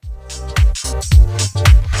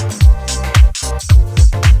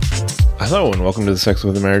Hello and welcome to the Sex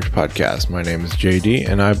with a Marriage podcast. My name is JD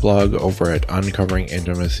and I blog over at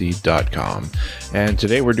uncoveringintimacy.com. And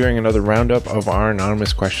today we're doing another roundup of our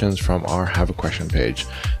anonymous questions from our Have a Question page.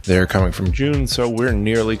 They're coming from June, so we're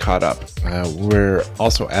nearly caught up. We're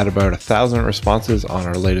also at about 1,000 responses on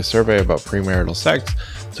our latest survey about premarital sex.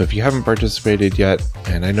 So if you haven't participated yet,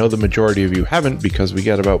 and I know the majority of you haven't because we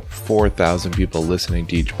get about 4,000 people listening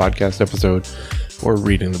to each podcast episode or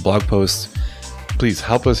reading the blog posts, please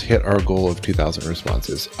help us hit our goal of 2,000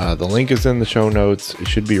 responses. The link is in the show notes. It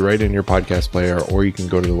should be right in your podcast player, or you can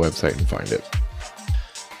go to the website and find it.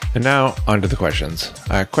 And now, on to the questions.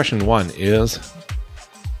 Question 1 is,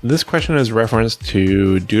 this question is referenced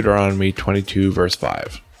to Deuteronomy 22, verse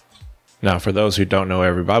 5. Now, for those who don't know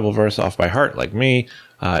every Bible verse off by heart, like me,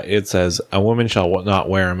 it says, "A woman shall not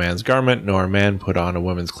wear a man's garment, nor a man put on a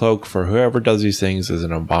woman's cloak, for whoever does these things is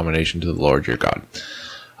an abomination to the Lord your God."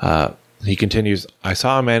 He continues, "I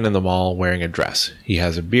saw a man in the mall wearing a dress. He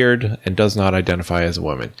has a beard and does not identify as a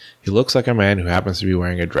woman. He looks like a man who happens to be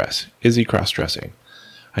wearing a dress. Is he cross-dressing?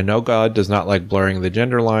 I know God does not like blurring the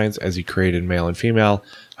gender lines as he created male and female.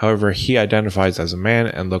 However, he identifies as a man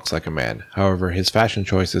and looks like a man. However, his fashion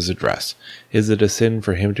choice is a dress. Is it a sin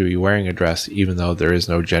for him to be wearing a dress even though there is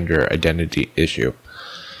no gender identity issue?"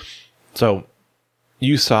 So,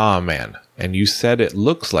 you saw a man, and you said it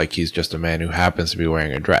looks like he's just a man who happens to be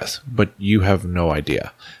wearing a dress, but you have no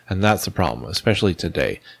idea. And that's the problem, especially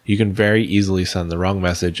today. You can very easily send the wrong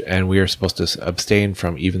message, and we are supposed to abstain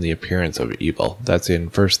from even the appearance of evil. That's in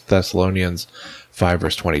 1 Thessalonians 5,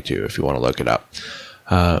 verse 22, if you want to look it up.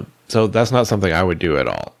 So that's not something I would do at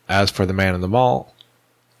all. As for the man in the mall,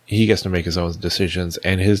 he gets to make his own decisions,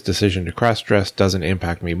 and his decision to cross-dress doesn't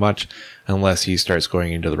impact me much unless he starts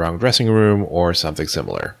going into the wrong dressing room or something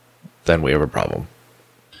similar. Then we have a problem.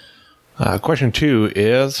 Question 2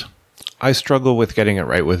 is, I struggle with getting it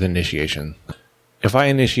right with initiation. If I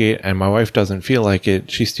initiate and my wife doesn't feel like it,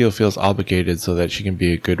 she still feels obligated so that she can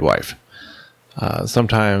be a good wife.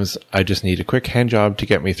 Sometimes I just need a quick hand job to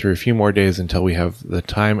get me through a few more days until we have the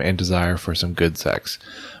time and desire for some good sex.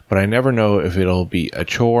 But I never know if it'll be a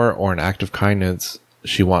chore or an act of kindness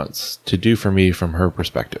she wants to do for me from her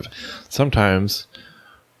perspective. Sometimes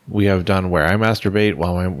we have done where I masturbate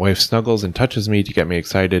while my wife snuggles and touches me to get me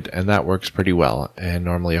excited, and that works pretty well, and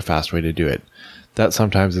normally a fast way to do it. That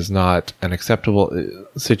sometimes is not an acceptable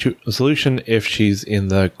solution if she's in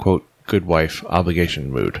the, quote, good wife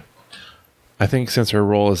obligation mood. I think since her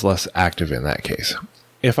role is less active in that case.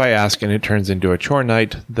 If I ask and it turns into a chore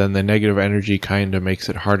night, then the negative energy kind of makes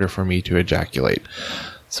it harder for me to ejaculate.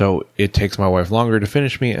 So it takes my wife longer to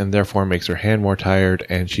finish me and therefore makes her hand more tired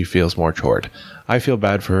and she feels more chored. I feel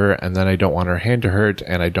bad for her, and then I don't want her hand to hurt,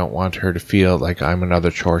 and I don't want her to feel like I'm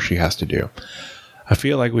another chore she has to do. I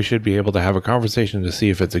feel like we should be able to have a conversation to see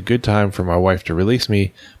if it's a good time for my wife to release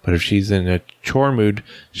me, but if she's in a chore mood,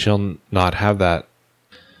 she'll not have that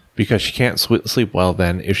because she can't sleep well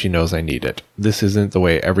then if she knows I need it. This isn't the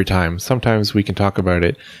way every time. Sometimes we can talk about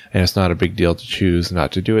it, and it's not a big deal to choose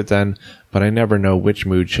not to do it then, but I never know which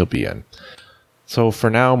mood she'll be in. So for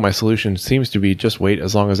now, my solution seems to be just wait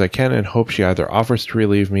as long as I can and hope she either offers to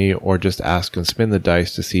relieve me or just ask and spin the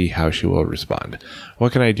dice to see how she will respond.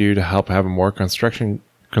 What can I do to help have a more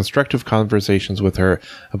constructive conversations with her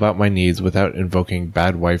about my needs without invoking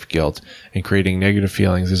bad wife guilt and creating negative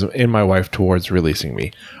feelings in my wife towards releasing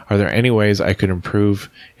me? Are there any ways I could improve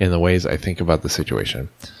in the ways I think about the situation?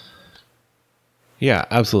 Yeah,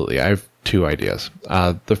 absolutely. I have 2 ideas.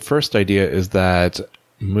 The first idea is that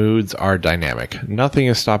moods are dynamic. Nothing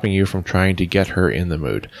is stopping you from trying to get her in the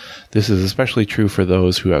mood. This is especially true for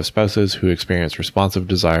those who have spouses who experience responsive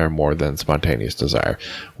desire more than spontaneous desire.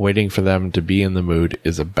 Waiting for them to be in the mood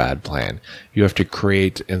is a bad plan. You have to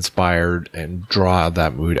create, inspire, and draw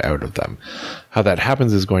that mood out of them. How that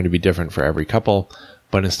happens is going to be different for every couple,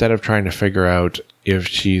 but instead of trying to figure out if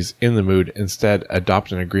she's in the mood, instead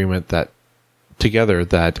adopt an agreement that together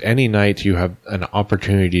that any night you have an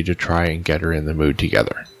opportunity to try and get her in the mood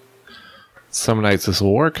together. Some nights this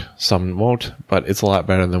will work, some won't, but it's a lot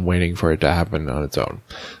better than waiting for it to happen on its own.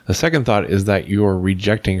 The second thought is that you're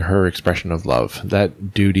rejecting her expression of love.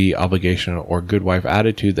 That duty, obligation, or good wife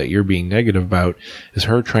attitude that you're being negative about is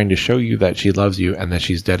her trying to show you that she loves you and that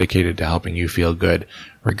she's dedicated to helping you feel good,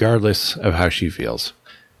 regardless of how she feels.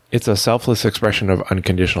 It's a selfless expression of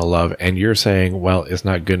unconditional love, and you're saying, well, it's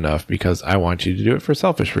not good enough because I want you to do it for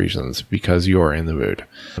selfish reasons, because you're in the mood.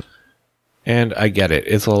 And I get it,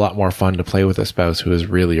 it's a lot more fun to play with a spouse who is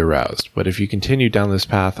really aroused, but if you continue down this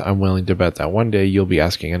path, I'm willing to bet that one day you'll be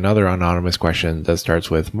asking another anonymous question that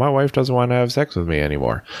starts with, my wife doesn't want to have sex with me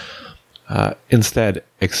anymore. Instead,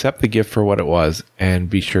 accept the gift for what it was and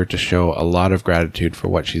be sure to show a lot of gratitude for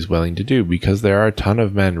what she's willing to do, because there are a ton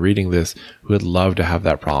of men reading this who would love to have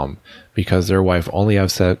that problem because their wife only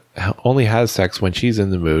has sex when she's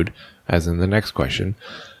in the mood, as in the next question.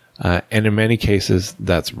 And in many cases,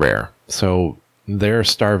 that's rare. So they're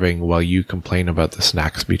starving while you complain about the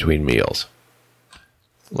snacks between meals.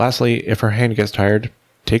 Lastly, if her hand gets tired,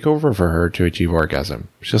 take over for her to achieve orgasm.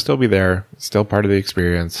 She'll still be there, still part of the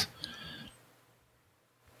experience.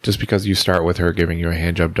 Just because you start with her giving you a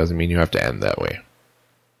hand job doesn't mean you have to end that way.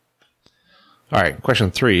 All right, question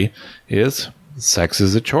 3 is, sex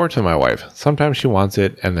is a chore to my wife. Sometimes she wants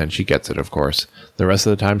it, and then she gets it, of course. The rest of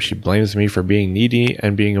the time, she blames me for being needy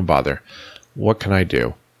and being a bother. What can I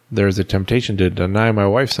do? There's a temptation to deny my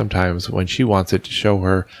wife sometimes when she wants it, to show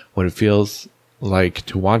her what it feels like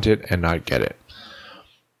to want it and not get it.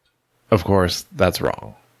 Of course, that's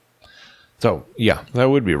wrong. So, yeah, that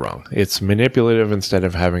would be wrong. It's manipulative instead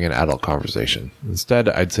of having an adult conversation. Instead,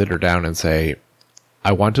 I'd sit her down and say,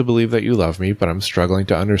 I want to believe that you love me, but I'm struggling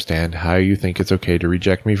to understand how you think it's okay to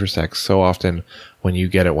reject me for sex so often when you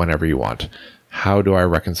get it whenever you want. How do I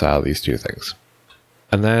reconcile these two things?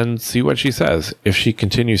 And then see what she says. If she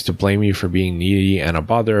continues to blame you for being needy and a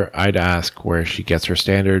bother, I'd ask where she gets her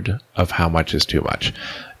standard of how much is too much.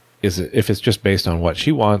 If it's just based on what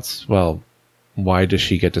she wants, well, why does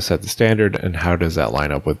she get to set the standard, and how does that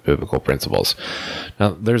line up with biblical principles?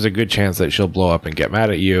 Now, there's a good chance that she'll blow up and get mad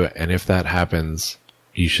at you, and if that happens,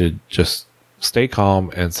 you should just stay calm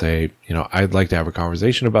and say, I'd like to have a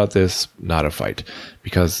conversation about this, not a fight,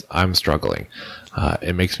 because I'm struggling.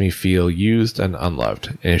 It makes me feel used and unloved.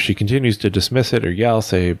 And if she continues to dismiss it or yell,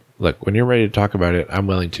 say, look, when you're ready to talk about it, I'm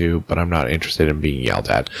willing to, but I'm not interested in being yelled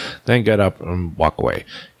at. Then get up and walk away.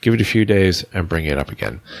 Give it a few days and bring it up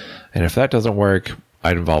again. And if that doesn't work,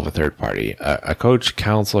 I'd involve a third party, a coach,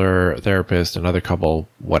 counselor, therapist, another couple,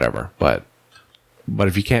 whatever. But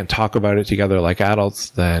if you can't talk about it together like adults,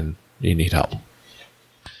 then you need help.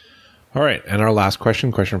 All right. And our last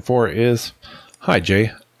question 4 is, hi,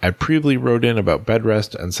 Jay. I previously wrote in about bed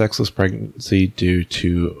rest and sexless pregnancy due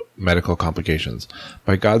to medical complications.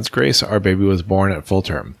 By God's grace, our baby was born at full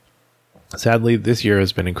term. Sadly, this year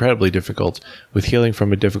has been incredibly difficult, with healing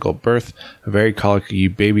from a difficult birth, a very colicky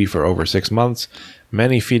baby for over 6 months,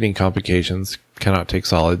 many feeding complications, cannot take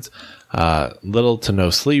solids, little to no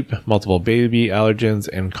sleep, multiple baby allergens,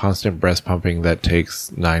 and constant breast pumping that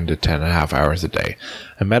takes 9 to 10.5 hours a day.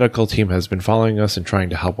 A medical team has been following us and trying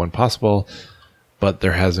to help when possible, but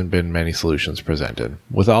there hasn't been many solutions presented.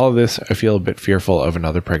 With all of this, I feel a bit fearful of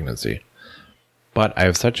another pregnancy. But I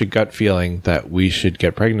have such a gut feeling that we should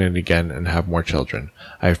get pregnant again and have more children.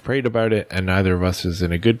 I have prayed about it, and neither of us is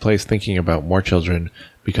in a good place thinking about more children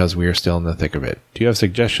because we are still in the thick of it. Do you have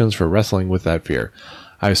suggestions for wrestling with that fear?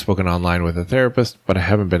 I have spoken online with a therapist, but I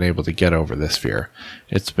haven't been able to get over this fear.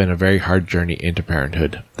 It's been a very hard journey into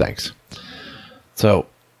parenthood. Thanks. So,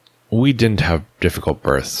 we didn't have difficult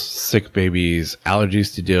births, sick babies,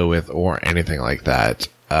 allergies to deal with, or anything like that.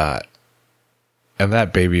 And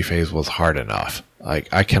that baby phase was hard enough.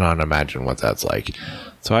 I cannot imagine what that's like.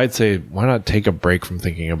 So I'd say, why not take a break from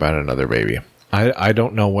thinking about another baby? I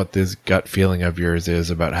don't know what this gut feeling of yours is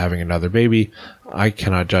about having another baby. I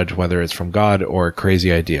cannot judge whether it's from God or a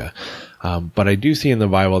crazy idea. But I do see in the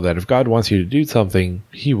Bible that if God wants you to do something,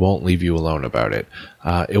 he won't leave you alone about it.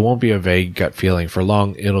 It won't be a vague gut feeling for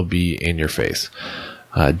long. It'll be in your face.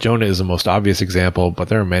 Jonah is the most obvious example, but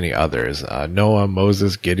there are many others. Noah,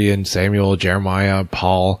 Moses, Gideon, Samuel, Jeremiah,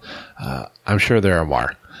 Paul. I'm sure there are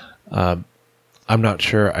more. I'm not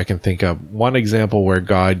sure I can think of one example where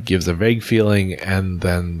God gives a vague feeling and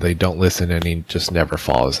then they don't listen and he just never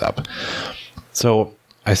follows up. So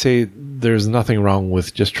I say there's nothing wrong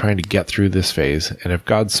with just trying to get through this phase. And if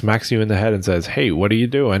God smacks you in the head and says, hey, what are you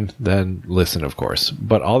doing? Then listen, of course.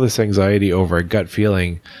 But all this anxiety over a gut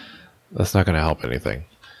feeling, that's not going to help anything.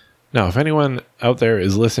 Now, if anyone out there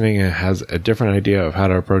is listening and has a different idea of how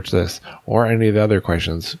to approach this or any of the other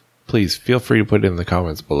questions, please feel free to put it in the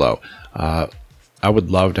comments below. I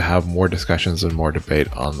would love to have more discussions and more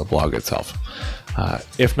debate on the blog itself.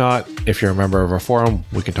 If not, if you're a member of our forum,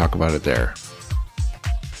 we can talk about it there.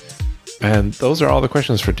 And those are all the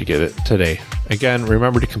questions for today. Again,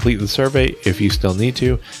 remember to complete the survey if you still need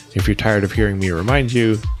to. If you're tired of hearing me remind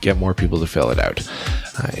you, get more people to fill it out.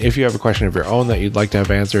 If you have a question of your own that you'd like to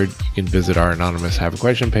have answered, you can visit our anonymous Have a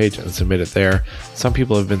Question page and submit it there. Some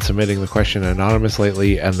people have been submitting the question anonymous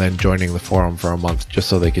lately and then joining the forum for a month just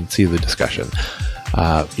so they can see the discussion.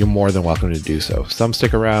 You're more than welcome to do so. Some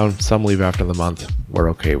stick around, some leave after the month.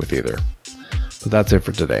 We're okay with either. But that's it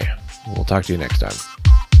for today. We'll talk to you next time.